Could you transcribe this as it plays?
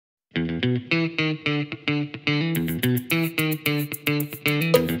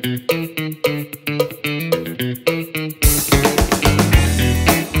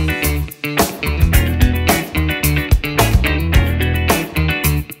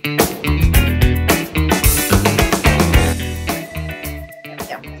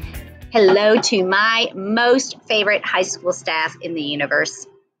Hello to my most favorite high school staff in the universe.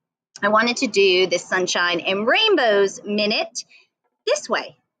 I wanted to do this Sunshine and Rainbows Minute this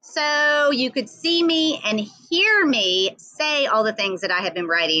way so you could see me and hear me say all the things that I have been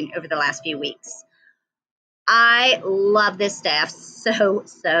writing over the last few weeks. I love this staff so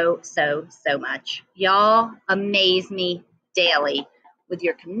much. Y'all amaze me daily with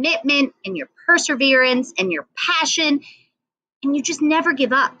your commitment and your perseverance and your passion, and you just never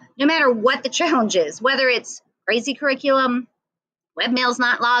give up, no matter what the challenge is, whether it's crazy curriculum, webmail's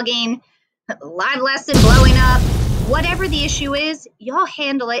not logging, live lesson blowing up, whatever the issue is, y'all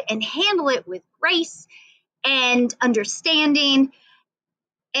handle it and handle it with grace and understanding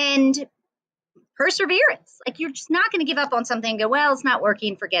and perseverance. Like, you're just not going to give up on something and go, well, it's not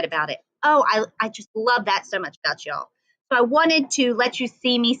working, forget about it. Oh, I just love that so much about y'all. So I wanted to let you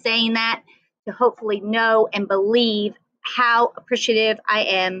see me saying that to hopefully know and believe how appreciative I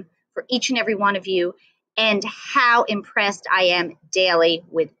am for each and every one of you and how impressed I am daily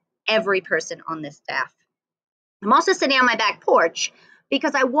with every person on this staff. I'm also sitting on my back porch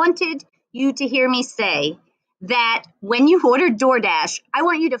because I wanted you to hear me say that when you order DoorDash, I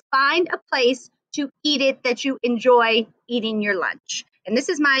want you to find a place to eat it that you enjoy eating your lunch. And this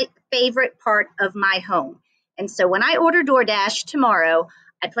is my favorite part of my home. And so when I order DoorDash tomorrow,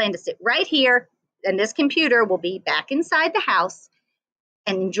 I plan to sit right here, and this computer will be back inside the house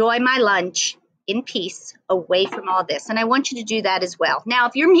and enjoy my lunch in peace away from all this. And I want you to do that as well. Now,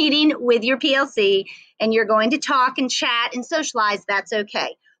 if you're meeting with your PLC and you're going to talk and chat and socialize, that's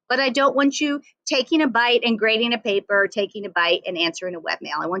okay. But I don't want you taking a bite and grading a paper, or taking a bite and answering a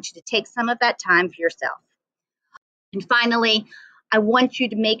webmail. I want you to take some of that time for yourself. And finally, I want you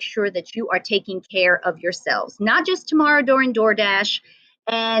to make sure that you are taking care of yourselves, not just tomorrow during DoorDash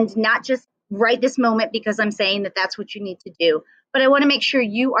and not just right this moment because I'm saying that that's what you need to do. But I want to make sure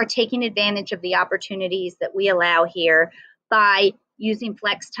you are taking advantage of the opportunities that we allow here by using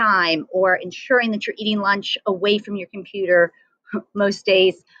flex time or ensuring that you're eating lunch away from your computer most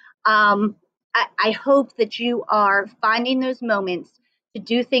days. I hope that you are finding those moments to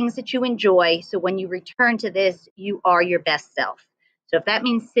do things that you enjoy, so when you return to this, you are your best self. So if that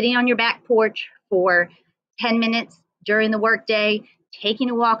means sitting on your back porch for 10 minutes during the workday, taking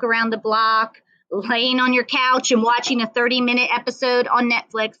a walk around the block, laying on your couch and watching a 30-minute episode on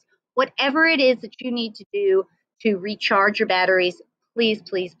Netflix, whatever it is that you need to do to recharge your batteries, please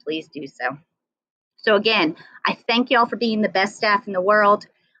do so. So again, I thank y'all for being the best staff in the world.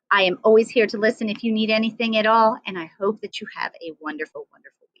 I am always here to listen if you need anything at all, and I hope that you have a wonderful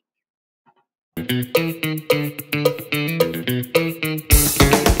week.